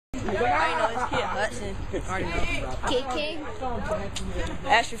I know it's Kid Hudson. Already know. Kid King.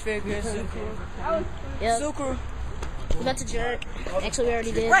 Action figure, Sucru. Yep. Sucru. We got to jerk. Actually, we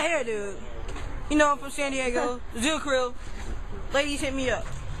already did. Right here, dude. You know I'm from San Diego. Zoo Krill. Ladies, hit me up.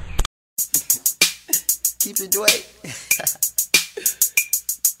 Keep it Dwayne.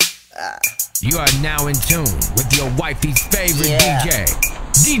 You are now in tune with your wifey's favorite DJ.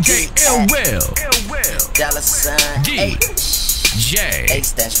 DJ Ill Will. Dollar sign DJ H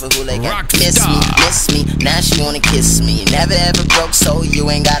stands for who they got. Miss me, now she wanna kiss me. Never ever broke, so you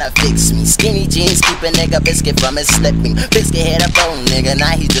ain't gotta fix me. Skinny jeans keep a nigga biscuit from his slipping. Biscuit hit a bone nigga,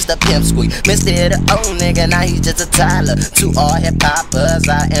 now he's just a pimp squeak. Mr. hit a old nigga, now he's just a Tyler. To all hip hoppers,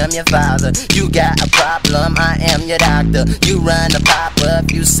 I am your father. You got a problem, I am your doctor. You run a pop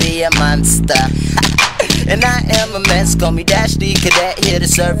up, you see a monster. And I am a mess, call me Dash D Cadet, here to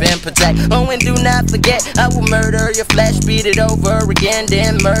serve and protect. Oh, and do not forget, I will murder your flesh, beat it over again,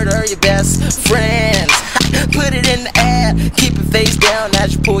 then murder your best friends. Put it in the air, keep it face down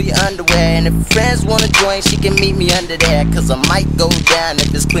as you pull your underwear. And if your friends wanna join, she can meet me under there, cause I might go down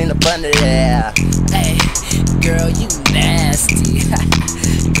if it's clean up under there. Hey, girl, you nasty.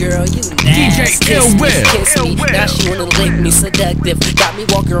 Girl, you nasty. DJ Ill Will. Kiss me. Now she wanna lick me, seductive. Got me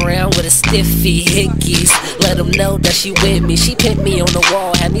walking around with a stiffy hickeys. Let them know that she with me. She pinned me on the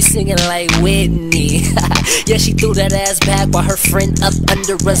wall, had me singing like Whitney. Yeah, she threw that ass back while her friend up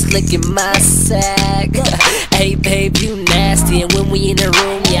under us licking my sack. Hey babe, you nasty. And when we in the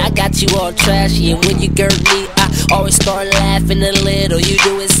room, yeah, I got you all trashy. And when you gird me, I always start laughing a little. You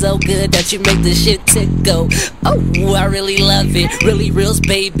do it so good that you make the shit tickle. Oh, I really love it. Really reals,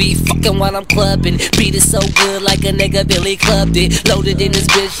 baby. Fucking while I'm clubbing. Beat it so good like a nigga Billy clubbed it. Loaded in this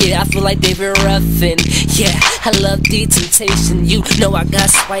bitch, yeah, I feel like David Ruffin. Yeah, I love the temptation. You know I got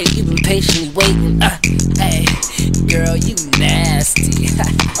swipe, you been patiently waiting. Hey, girl, you nasty.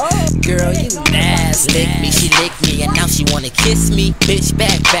 Girl, you nasty. Lick me, she lick me, and now she wanna kiss me. Bitch,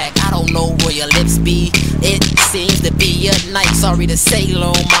 back. I don't know where your lips be. It seems to be a night. Sorry to say,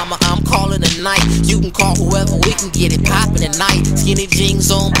 long mama, I'm calling a night. You can call whoever, we can get it poppin' tonight. Skinny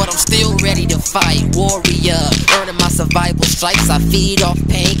jeans on, but I'm still ready to fight. Warrior, earning my survival stripes. I feed off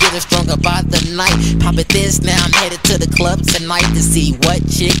pain, getting stronger by the night. Pop it this, now I'm headed to the club tonight to see what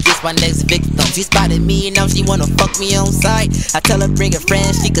chick is my next victim. She spotted me and now she wanna fuck me on sight. I tell her bring a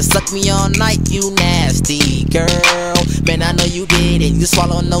friend, she can suck me all night. You nasty girl, man, I know you did it. You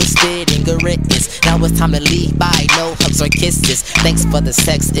swallow no spitting, goodness. Now it's time to leave by, no hugs or kisses. Thanks for the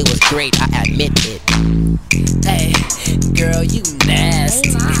sex, it was great, I admit it. Hey, girl, you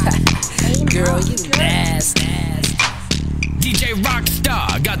nasty. Girl, you nasty. DJ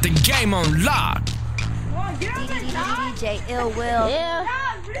Rockstar got the game on lock. DJ Ill Will. Yeah.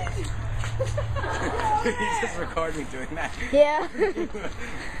 He's just recording me doing that. Yeah.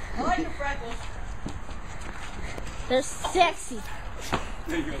 I like the freckles. They're sexy.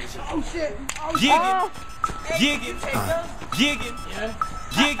 Oh shit. Oh shit.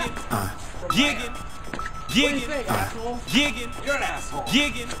 Giggin', you're an asshole.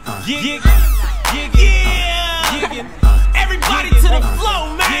 Everybody to the flow,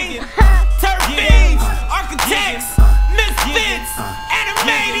 man. Turbines, architects, misfits,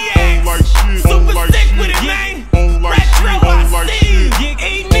 animaniacs. Super sick with it, man. Retro, I see.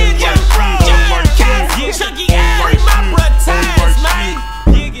 E-Ninja, bro. Cass, Chunky, Harry, my blood ties, man.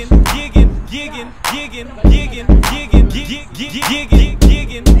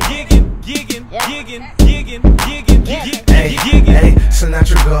 Hey,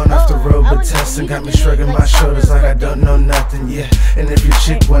 Sinatra going off the road but testing, got me shrugging my shoulders like I don't know nothing, yeah. And if your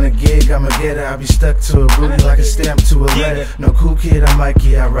chick want a gig, I'ma get her, I'll be stuck to a booty like a stamp to a letter. No cool kid, I'm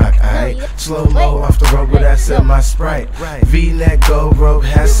Mikey, I rock, aight. Slow-mo off the road, but I said my Sprite. V-neck, gold rope,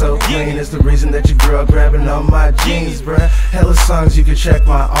 hat so clean is the reason that your girl grabbing on my jeans, bruh. Hella songs, you can check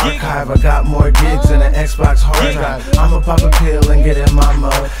my archive. I got more gigs than an Xbox hard drive. I'ma pop a pill and get in my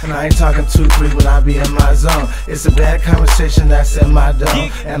mode, and I ain't talking 2-3 when I be in my zone. It's a bad conversation that's in my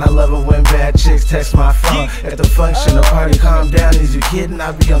dome, and I love it when bad chicks text my phone. At the function, the party calm down, is you kidding?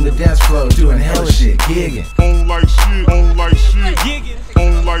 I be on the dance floor doing hella shit, gigging. On like shit, on like shit,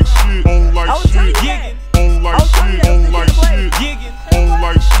 on like shit, on like shit, on like shit, on like shit, on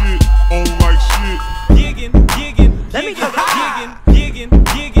like shit, on like shit. Let me go.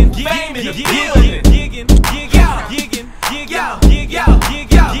 Fame in the building.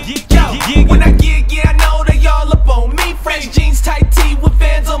 When I gig, yeah, I know they all up on me. Fresh jeans, tight tee with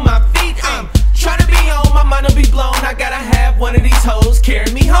Vans on my feet. I'm trying to be on, my mind will be blown. I gotta have one of these hoes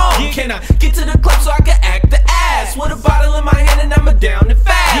carry me home. Can I get to the club so I can act the ass? With a bottle in my hand and I'm down and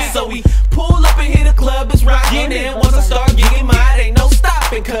fast. So we pull up and hit the club, it's rocking. And once I start gigging, mine ain't no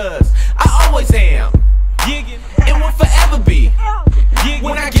stopping. Cause cause I always am, and will forever be.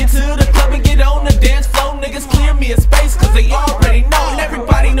 When I get to the club and get on the dance floor, niggas clear me a space, cause they already know. And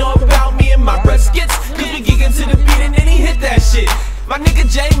everybody know about me and my briskets, cause we giggin' to the beat and then he hit that shit. My nigga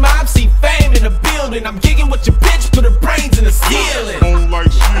J-Mob see fame in the building. I'm gigging with your bitch, put her brains in the ceiling. On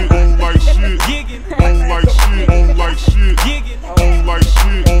like shit, on like shit, on like shit, on like shit, on like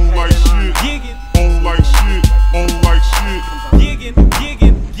shit, on like shit, on like shit, on like shit. Giggin',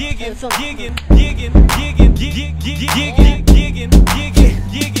 giggin', giggin', giggin', giggin', giggin', giggin', giggin', giggin',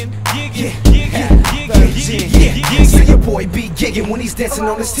 giggin', giggin'. See your boy be gigging when he's dancing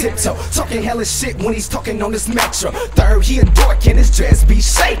on his tiptoe, talking hella shit when he's talking on his metro. Third, he a dork and his dress be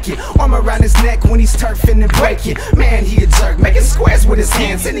shaking, arm around his neck when he's turfing and breaking. Man, he a jerk, making squares with his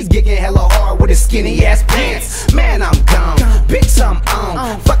hands, and he gigging hella hard with his skinny ass pants. Man, I'm gone, bitch, I'm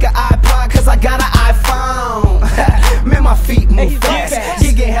on. Fuck an iPod, cause I got an iPhone. Man, my feet move fast,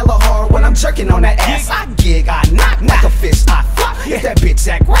 gigging hella hard when I'm jerking on that ass. I gig, I knock like a fish, I flop. If that bitch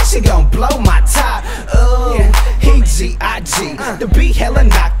act right, she gon' blow my top. He G-I-G, the beat hella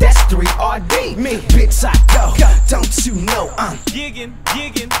knock, that's 3RD. Me, bitch, I go, don't you know I'm giggin',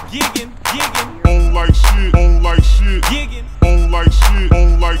 giggin', giggin', giggin'. On like shit, on like shit, Giggin', on like shit,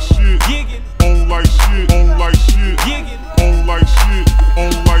 on like shit, giggin', on like shit, on like shit, giggin', on like shit,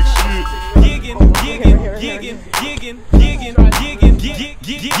 on like shit. giggin', giggin', giggin', giggin', giggin', giggin', giggin',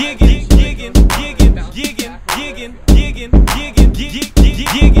 giggin', giggin', giggin', giggin', giggin', giggin', giggin',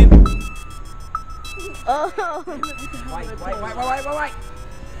 giggin'. White.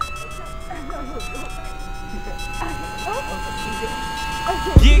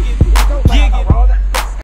 Giggin', giggin'.